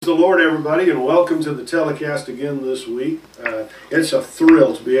the Lord, everybody, and welcome to the telecast again this week. It's a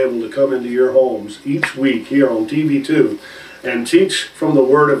thrill to be able to come into your homes each week here on TV2 and teach from the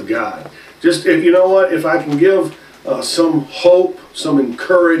Word of God. Just, you know what, if I can give some hope, some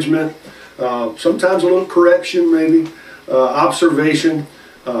encouragement, sometimes a little correction maybe, observation,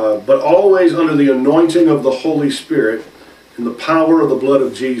 but always under the anointing of the Holy Spirit and the power of the blood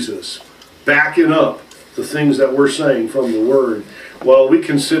of Jesus, backing up the things that we're saying from the Word. Well, we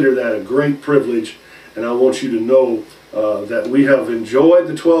consider that a great privilege, and I want you to know that we have enjoyed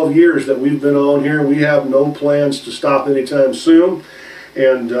the 12 years that we've been on here. We have no plans to stop anytime soon,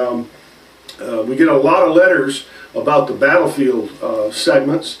 and we get a lot of letters about the battlefield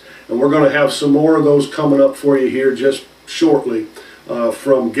segments, and we're going to have some more of those coming up for you here just shortly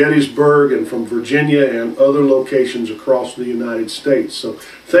from Gettysburg and from Virginia and other locations across the United States. So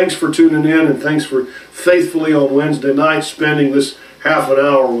thanks for tuning in, and thanks for faithfully on Wednesday night spending this half an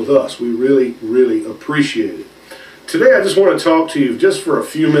hour with us. We really, really appreciate it. Today I just want to talk to you just for a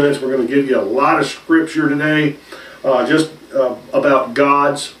few minutes. We're going to give you a lot of scripture today just about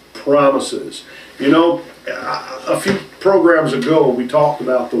God's promises. You know, a few programs ago we talked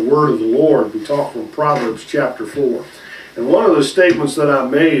about the word of the Lord. We talked from Proverbs chapter 4. And one of the statements that I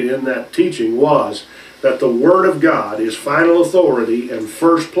made in that teaching was that the Word of God is final authority and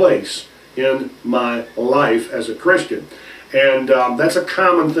first place in my life as a Christian. And that's a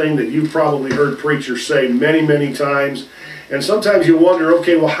common thing that you've probably heard preachers say many, many times. And sometimes you wonder,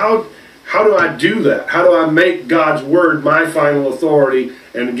 okay, well, how do I do that? How do I make God's Word my final authority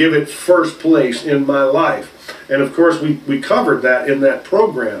and give it first place in my life? And of course, we covered that in that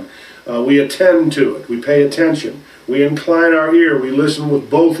program. We attend to it. We pay attention. We incline our ear. We listen with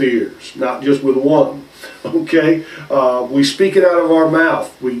both ears, not just with one. Okay? We speak it out of our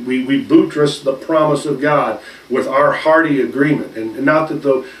mouth. We buttress the promise of God with our hearty agreement. And not that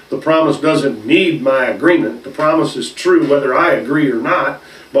the promise doesn't need my agreement. The promise is true whether I agree or not.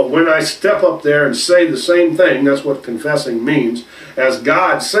 But when I step up there and say the same thing, that's what confessing means, as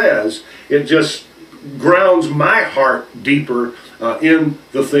God says, it just grounds my heart deeper in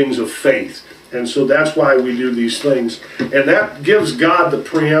the things of faith. And so that's why we do these things. And that gives God the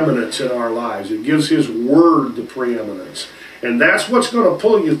preeminence in our lives. It gives His Word the preeminence. And that's what's going to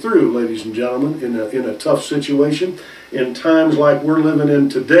pull you through, ladies and gentlemen, in a tough situation. In times like we're living in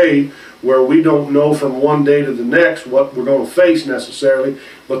today, where we don't know from one day to the next what we're going to face necessarily.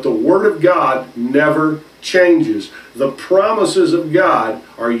 But the Word of God never changes. The promises of God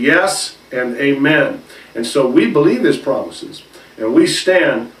are yes and amen. And so we believe His promises. And we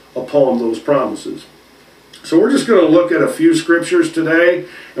stand upon those promises. So we're just going to look at a few scriptures today,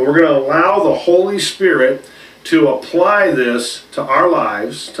 and we're going to allow the Holy Spirit to apply this to our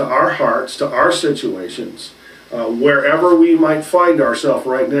lives, to our hearts, to our situations. Wherever we might find ourselves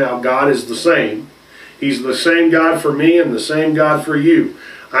right now, God is the same. He's the same God for me and the same God for you.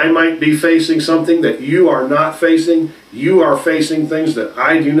 I might be facing something that you are not facing. You are facing things that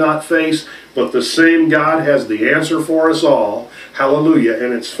I do not face. But the same God has the answer for us all. Hallelujah.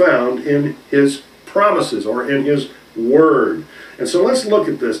 And it's found in His promises or in His Word. And so let's look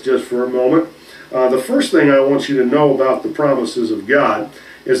at this just for a moment. The first thing I want you to know about the promises of God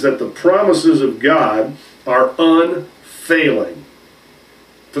is that the promises of God are unfailing.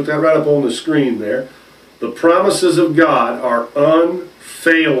 Put that right up on the screen there. The promises of God are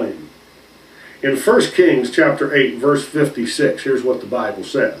unfailing. In 1 Kings chapter 8, verse 56, here's what the Bible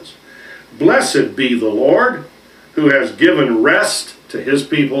says. Blessed be the Lord, who has given rest to His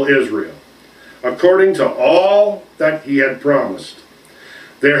people Israel, according to all that He had promised.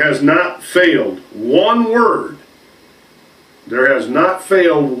 There has not failed one word. There has not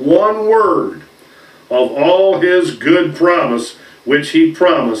failed one word of all His good promise, which He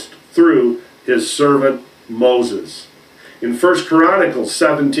promised through His servant Moses. In 1 Chronicles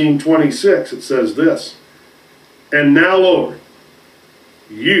 17:26, it says this, And now, Lord,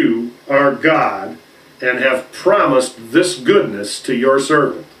 you are God, and have promised this goodness to your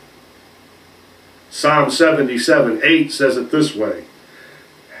servant. Psalm 77:8 says it this way,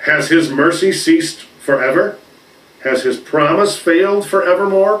 Has His mercy ceased forever? Has His promise failed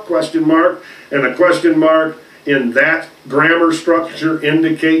forevermore? Question mark. And a question mark in that grammar structure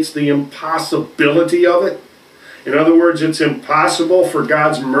indicates the impossibility of it. In other words, it's impossible for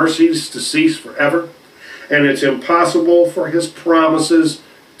God's mercies to cease forever. And it's impossible for His promises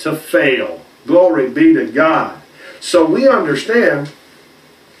to fail. Glory be to God. So we understand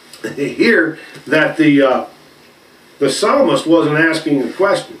here that the psalmist wasn't asking a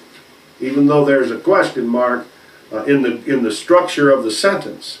question, even though there's a question mark in the structure of the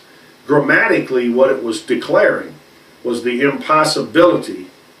sentence. Grammatically, what it was declaring was the impossibility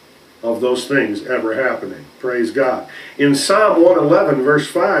of those things ever happening. Praise God. In Psalm 111, verse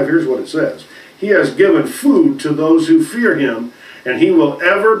 5, here's what it says. He has given food to those who fear him, and he will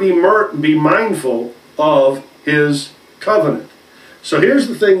ever be mindful of his covenant. So here's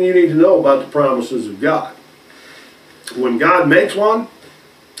the thing you need to know about the promises of God. When God makes one,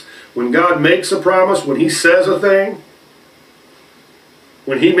 when God makes a promise, when he says a thing,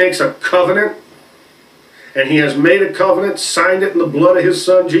 when he makes a covenant, and he has made a covenant, signed it in the blood of his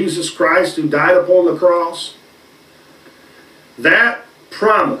Son, Jesus Christ, who died upon the cross, that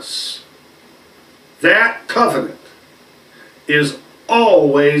promise, that covenant, is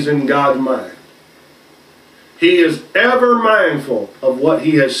always in God's mind. He is ever mindful of what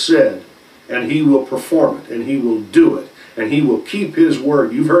he has said, and he will perform it, and he will do it, and he will keep his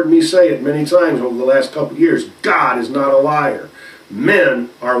word. You've heard me say it many times over the last couple of years. God is not a liar. Men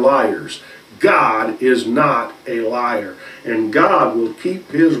are liars. God is not a liar. And God will keep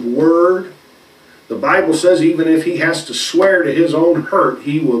his word. The Bible says even if he has to swear to his own hurt,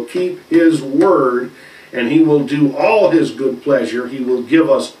 he will keep his word, and he will do all his good pleasure. He will give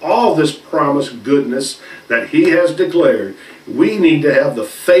us all this promised goodness that he has declared. We need to have the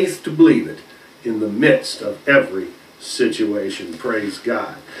faith to believe it in the midst of every situation. Praise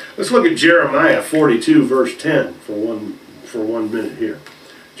God. Let's look at Jeremiah 42 verse 10 for one minute here.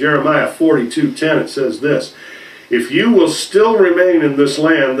 Jeremiah 42:10, it says this: if you will still remain in this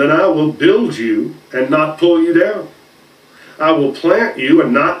land, then I will build you and not pull you down. I will plant you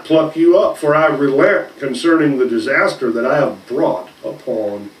and not pluck you up, for I relent concerning the disaster that I have brought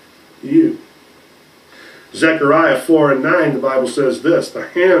upon you. Zechariah 4:9, the Bible says this: the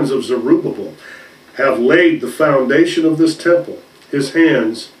hands of Zerubbabel have laid the foundation of this temple. His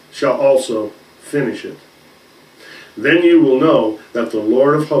hands shall also finish it. Then you will know that the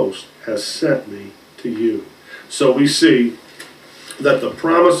Lord of hosts has sent me to you. So we see that the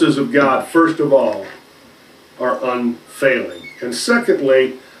promises of God, first of all, are unfailing. And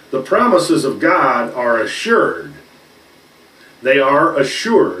secondly, the promises of God are assured. They are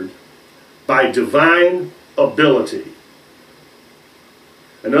assured by divine ability.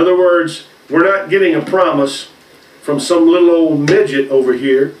 In other words, we're not getting a promise from some little old midget over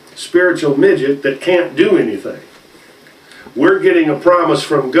here, spiritual midget, that can't do anything. We're getting a promise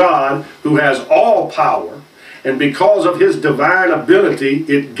from God who has all power, and because of his divine ability,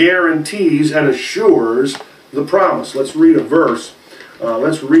 it guarantees and assures the promise. Let's read a verse.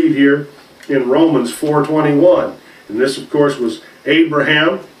 Let's read here in Romans 4:21. And this, of course, was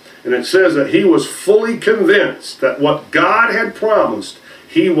Abraham. And it says that he was fully convinced that what God had promised,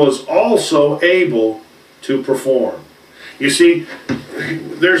 he was also able to perform. You see,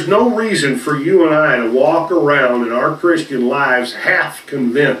 there's no reason for you and I to walk around in our Christian lives half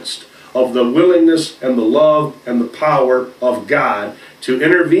convinced of the willingness and the love and the power of God to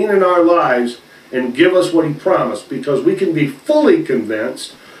intervene in our lives and give us what he promised, because we can be fully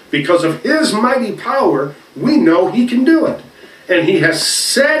convinced because of his mighty power. We know he can do it, and he has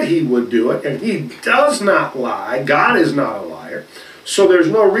said he would do it, and he does not lie. God is not a liar. So there's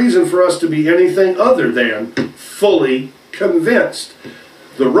no reason for us to be anything other than fully convinced.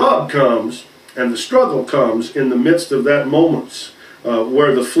 The rub comes and the struggle comes in the midst of that moments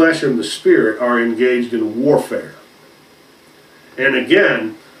where the flesh and the spirit are engaged in warfare. And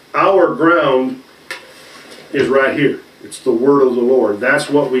again, our ground is right here. It's the word of the Lord. That's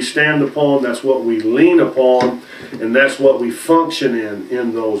what we stand upon, that's what we lean upon, and that's what we function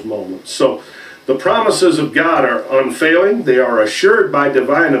in those moments. So the promises of God are unfailing, they are assured by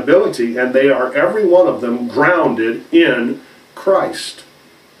divine ability, and they are, every one of them, grounded in Christ.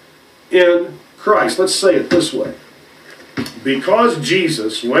 In Christ. Let's say it this way. Because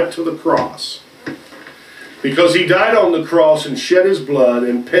Jesus went to the cross, because he died on the cross and shed his blood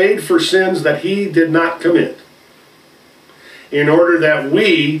and paid for sins that he did not commit, in order that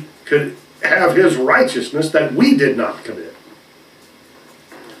we could have his righteousness that we did not commit.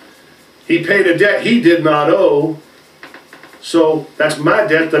 He paid a debt he did not owe, so that's my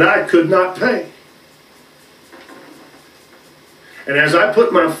debt that I could not pay. And as I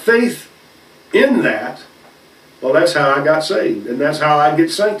put my faith in that, well, that's how I got saved, and that's how I get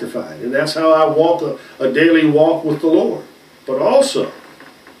sanctified, and that's how I walk a daily walk with the Lord. But also,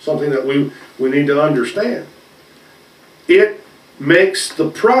 something that we need to understand, it makes the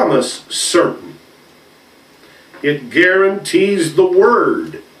promise certain. It guarantees the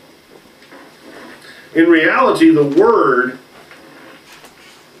word. In reality, the word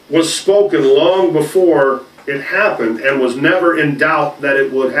was spoken long before it happened and was never in doubt that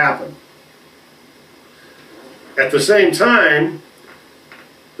it would happen. At the same time,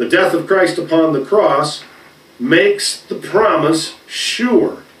 the death of Christ upon the cross makes the promise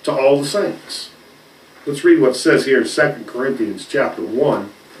sure. to all the saints. Let's read what it says here in 2 Corinthians chapter 1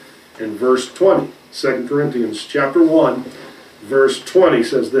 and verse 20. 2 Corinthians chapter 1, verse 20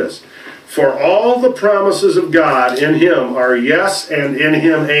 says this, "For all the promises of God in him are yes, and in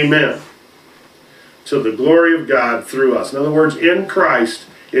him amen, to the glory of God through us." In other words, in Christ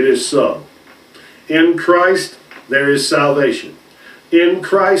it is so. In Christ there is salvation. In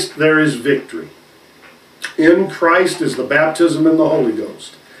Christ there is victory. In Christ is the baptism in the Holy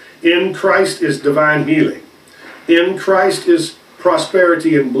Ghost. In Christ is divine healing. In Christ is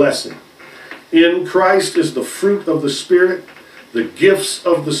prosperity and blessing. In Christ is the fruit of the Spirit, the gifts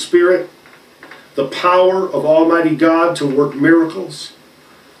of the Spirit, the power of Almighty God to work miracles.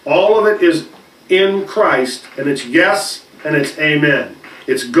 All of it is in Christ, and it's yes and it's amen.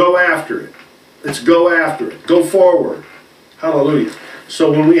 It's go after it. It's go after it. Go forward. Hallelujah.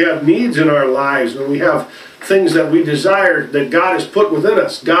 So when we have needs in our lives, when we have things that we desire that God has put within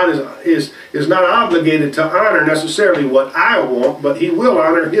us, God is not obligated to honor necessarily what I want, but he will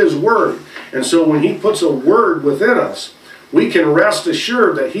honor his word. And so when he puts a word within us, we can rest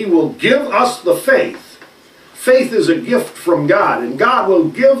assured that he will give us the faith. Faith is a gift from God, and God will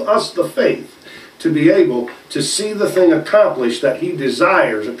give us the faith to be able to see the thing accomplished that he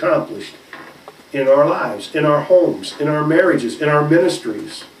desires accomplished in our lives, in our homes, in our marriages, in our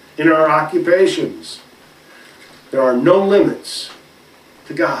ministries, in our occupations. There are no limits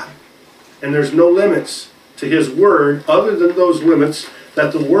to God. And there's no limits to his word other than those limits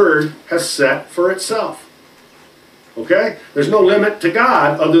that the word has set for itself. Okay? There's no limit to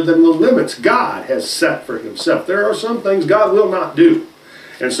God other than the limits God has set for himself. There are some things God will not do.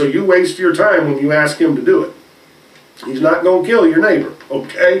 And so you waste your time when you ask him to do it. He's not going to kill your neighbor.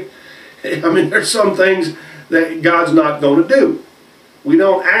 Okay? I mean, there's some things that God's not going to do. We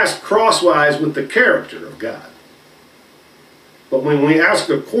don't ask crosswise with the character of God. But when we ask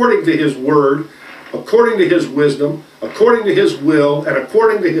according to his word, according to his wisdom, according to his will, and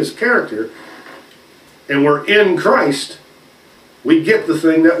according to his character, and we're in Christ, we get the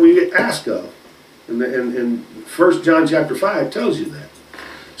thing that we ask of. And 1 John chapter 5 tells you that.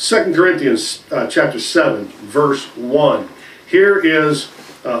 2 Corinthians chapter 7, verse 1. Here is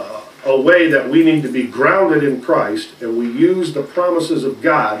a way that we need to be grounded in Christ, and we use the promises of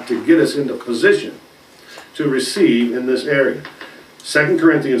God to get us into position to receive in this area. 2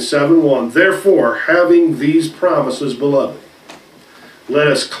 Corinthians 7:1, "Therefore, having these promises, beloved, let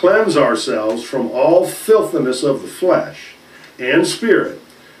us cleanse ourselves from all filthiness of the flesh and spirit,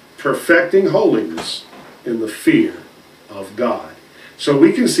 perfecting holiness in the fear of God." So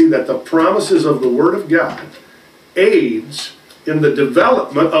we can see that the promises of the Word of God aids in the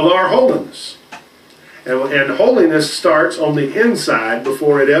development of our holiness. And holiness starts on the inside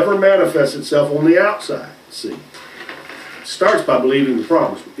before it ever manifests itself on the outside. See? It starts by believing the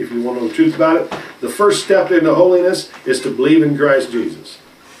promise. If you want to know the truth about it, the first step into holiness is to believe in Christ Jesus.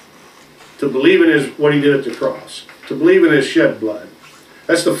 To believe in what he did at the cross. To believe in his shed blood.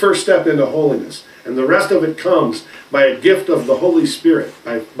 That's the first step into holiness. And the rest of it comes by a gift of the Holy Spirit,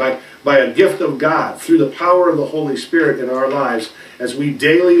 by a gift of God, through the power of the Holy Spirit in our lives as we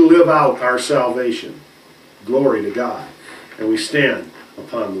daily live out our salvation. Glory to God. And we stand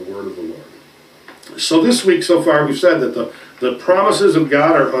upon the word of the Lord. So this week so far we've said that the promises of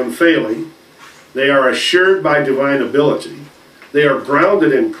God are unfailing. They are assured by divine ability. They are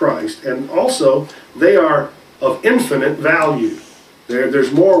grounded in Christ. And also they are of infinite value.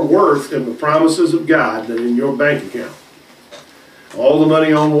 There's more worth in the promises of God than in your bank account. All the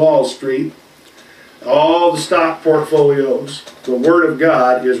money on Wall Street, all the stock portfolios, the Word of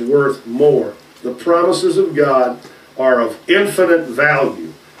God is worth more. The promises of God are of infinite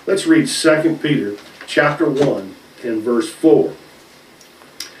value. Let's read 2 Peter chapter 1 and verse 4.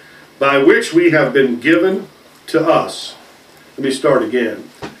 "By which we have been given to us," let me start again.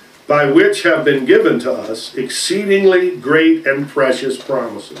 "By which have been given to us exceedingly great and precious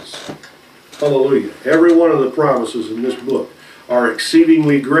promises." Hallelujah. Every one of the promises in this book are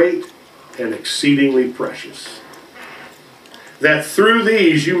exceedingly great and exceedingly precious. "That through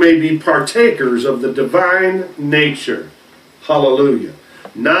these you may be partakers of the divine nature." Hallelujah.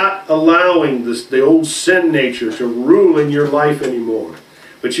 Not allowing the old sin nature to rule in your life anymore.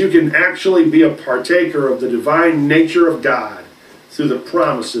 But you can actually be a partaker of the divine nature of God through the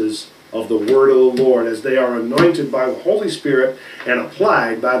promises of the word of the Lord as they are anointed by the Holy Spirit and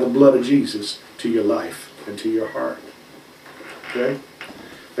applied by the blood of Jesus to your life and to your heart. Okay?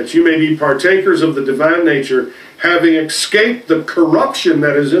 That you may be partakers of the divine nature, having escaped the corruption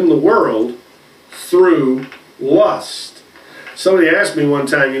that is in the world through lust. Somebody asked me one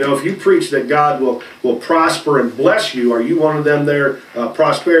time, if you preach that God will prosper and bless you, are you one of them there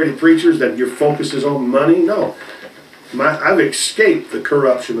prosperity preachers that your focus is on money? No. I've escaped the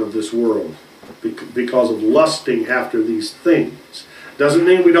corruption of this world because of lusting after these things. Doesn't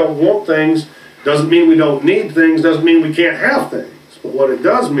mean we don't want things, doesn't mean we don't need things, doesn't mean we can't have things. But what it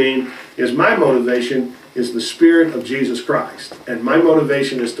does mean is my motivation is the Spirit of Jesus Christ. And my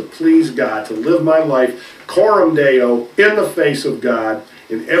motivation is to please God, to live my life coram Deo, in the face of God,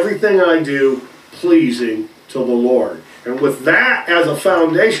 in everything I do, pleasing to the Lord. And with that as a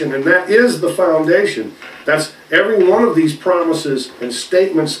foundation, and that is the foundation, that's every one of these promises and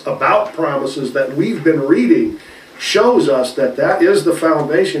statements about promises that we've been reading shows us that that is the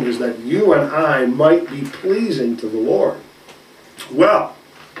foundation, is that you and I might be pleasing to the Lord. Well,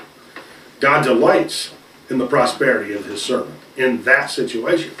 God delights in the prosperity of His servant in that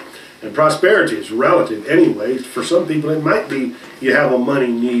situation. And prosperity is relative anyway. For some people it might be you have a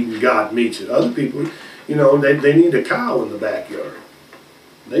money need and God meets it. Other people, they need a cow in the backyard.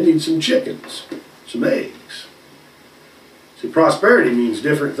 They need some chickens, some eggs. See, prosperity means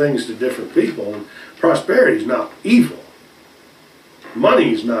different things to different people. And prosperity is not evil.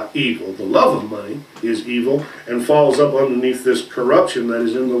 Money is not evil. The love of money is evil and falls up underneath this corruption that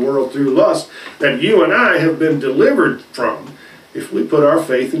is in the world through lust that you and I have been delivered from if we put our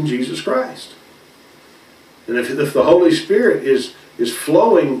faith in Jesus Christ. And if the Holy Spirit is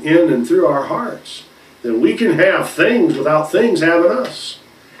flowing in and through our hearts, then we can have things without things having us.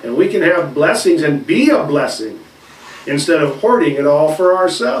 And we can have blessings and be a blessing instead of hoarding it all for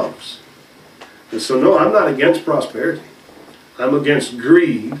ourselves. And so no, I'm not against prosperity. I'm against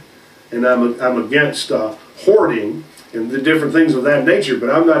greed, and I'm against hoarding and the different things of that nature, but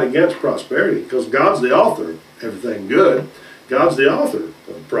I'm not against prosperity because God's the author of everything good. God's the author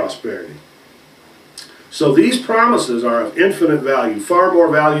of prosperity. So these promises are of infinite value, far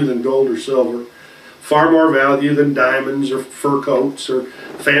more value than gold or silver, far more value than diamonds or fur coats or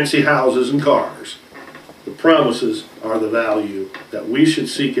fancy houses and cars. The promises are the value that we should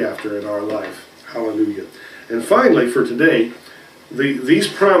seek after in our life. Hallelujah. And finally, for today, these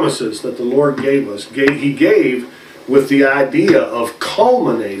promises that the Lord gave us, He gave with the idea of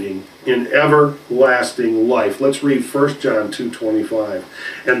culminating in everlasting life. Let's read 1 John 2:25.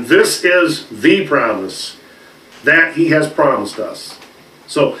 And this is the promise that He has promised us.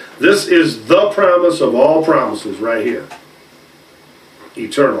 So this is the promise of all promises right here.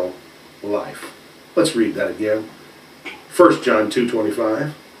 Eternal life. Let's read that again. 1 John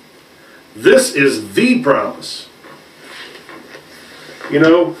 2:25. This is the promise.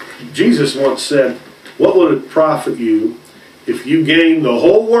 Jesus once said, what would it profit you if you gain the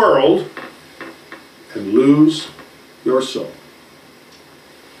whole world and lose your soul?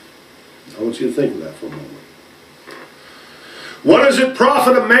 I want you to think of that for a moment. What does it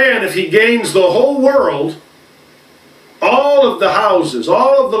profit a man if he gains the whole world, all of the houses,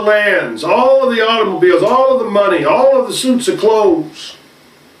 all of the lands, all of the automobiles, all of the money, all of the suits of clothes,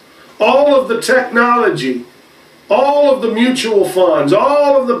 all of the technology, all of the mutual funds,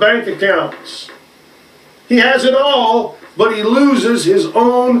 all of the bank accounts? He has it all, but he loses his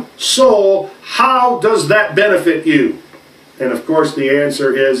own soul. How does that benefit you? And of course the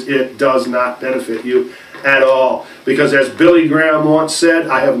answer is it does not benefit you at all. Because as Billy Graham once said,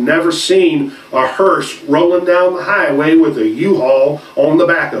 I have never seen a hearse rolling down the highway with a U-Haul on the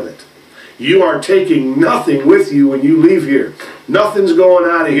back of it. You are taking nothing with you when you leave here. Nothing's going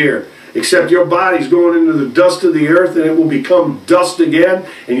out of here. Except your body's going into the dust of the earth and it will become dust again,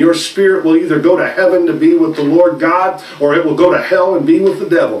 and your spirit will either go to heaven to be with the Lord God or it will go to hell and be with the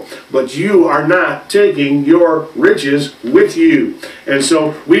devil. But you are not taking your riches with you. And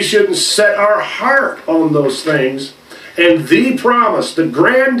so we shouldn't set our heart on those things. And the promise, the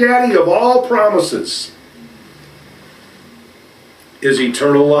granddaddy of all promises, is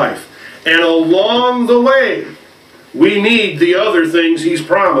eternal life. And along the way, we need the other things He's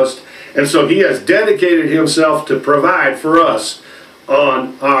promised. And so He has dedicated Himself to provide for us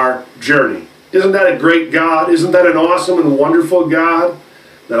on our journey. Isn't that a great God? Isn't that an awesome and wonderful God?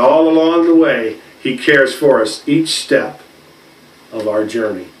 That all along the way, He cares for us each step of our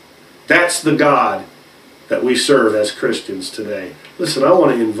journey. That's the God that we serve as Christians today. Listen, I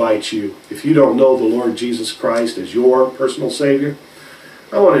want to invite you, if you don't know the Lord Jesus Christ as your personal Savior,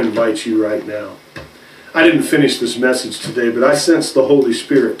 I want to invite you right now. I didn't finish this message today, but I sensed the Holy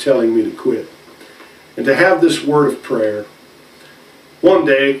Spirit telling me to quit and to have this word of prayer. One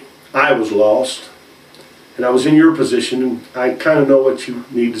day, I was lost, and I was in your position, and I kind of know what you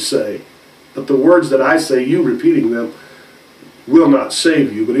need to say. But the words that I say, you repeating them, will not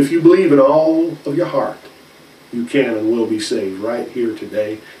save you. But if you believe in all of your heart you can and will be saved right here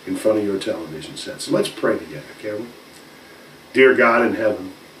today in front of your television set. So let's pray together, can we? Dear God in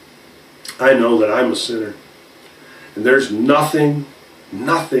heaven, I know that I'm a sinner, and there's nothing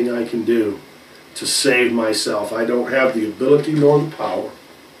I can do to save myself. I don't have the ability nor the power.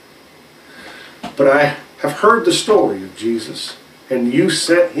 But I have heard the story of Jesus, and you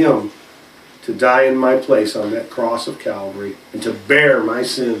sent him to die in my place on that cross of Calvary and to bear my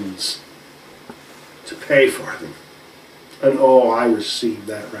sins, to pay for them. And oh, I receive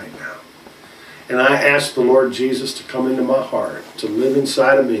that right now. And I ask the Lord Jesus to come into my heart, to live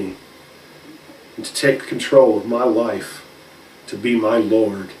inside of me, and to take control of my life, to be my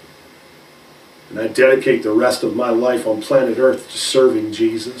Lord. And I dedicate the rest of my life on planet Earth to serving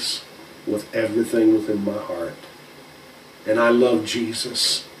Jesus with everything within my heart. And I love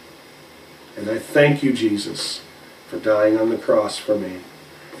Jesus. And I thank you, Jesus, for dying on the cross for me.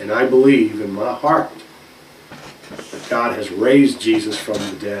 And I believe in my heart that God has raised Jesus from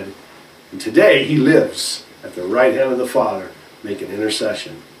the dead. And today he lives at the right hand of the Father, making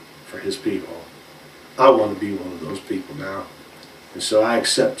intercession for his people. I want to be one of those people now. And so I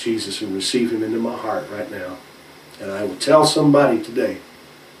accept Jesus and receive him into my heart right now. And I will tell somebody today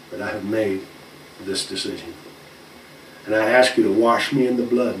that I have made this decision. And I ask you to wash me in the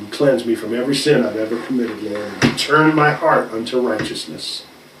blood and cleanse me from every sin I've ever committed, Lord, and turn my heart unto righteousness.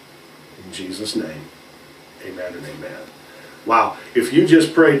 In Jesus' name, amen and amen. Wow, if you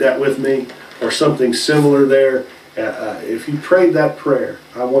just prayed that with me, or something similar there, if you prayed that prayer,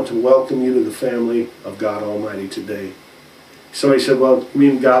 I want to welcome you to the family of God Almighty today. Somebody said, well, you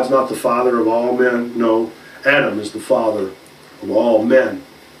mean God's not the father of all men? No, Adam is the father of all men.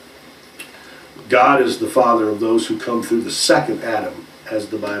 God is the father of those who come through the second Adam, as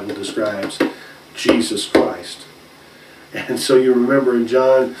the Bible describes, Jesus Christ. And so you remember in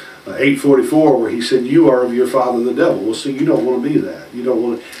John 8:44 where he said, you are of your father the devil. Well, see, you don't want to be that. You don't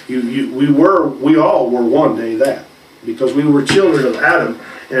want to, we all were one day that, because we were children of Adam,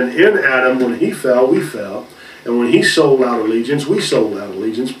 and in Adam, when he fell, we fell. And when he sold out allegiance, we sold out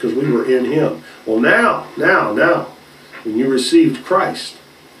allegiance because we were in him. Well, now, when you received Christ,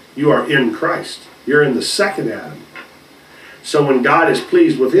 you are in Christ. You're in the second Adam. So when God is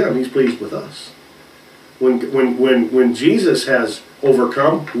pleased with him, he's pleased with us. When Jesus has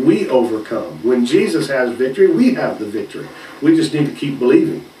overcome, we overcome. When Jesus has victory, we have the victory. We just need to keep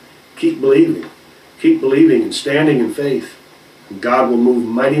believing. Keep believing. Keep believing and standing in faith. And God will move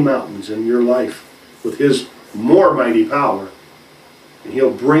mighty mountains in your life with his more mighty power. And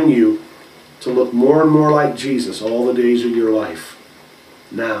he'll bring you to look more and more like Jesus all the days of your life.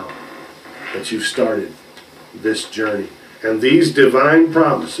 Now that you've started this journey. And these divine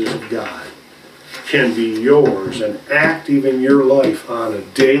promises of God can be yours and active in your life on a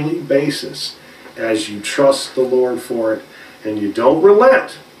daily basis as you trust the Lord for it. And you don't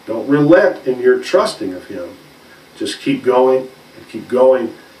relent. Don't relent in your trusting of him. Just keep going and keep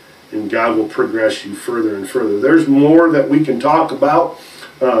going, and God will progress you further and further. There's more that we can talk about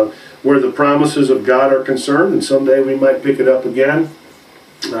where the promises of God are concerned, and someday we might pick it up again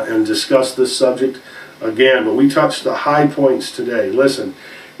and discuss this subject again. But we touched the high points today. Listen,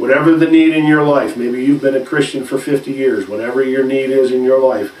 whatever the need in your life, maybe you've been a Christian for 50 years, whatever your need is in your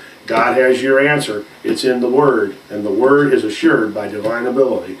life, God has your answer. It's in the Word, and the Word is assured by divine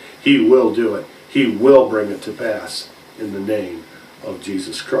ability. He will do it. He will bring it to pass in the name of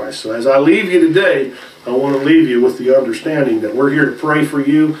Jesus Christ. So as I leave you today, I want to leave you with the understanding that we're here to pray for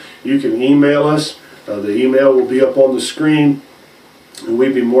you. You can email us. The email will be up on the screen. And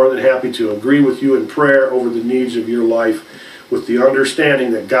we'd be more than happy to agree with you in prayer over the needs of your life, with the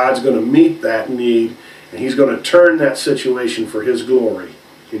understanding that God's going to meet that need, and he's going to turn that situation for his glory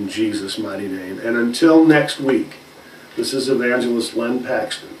in Jesus' mighty name. And until next week, this is Evangelist Len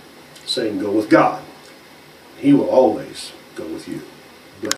Paxton saying, go with God. He will always go with you.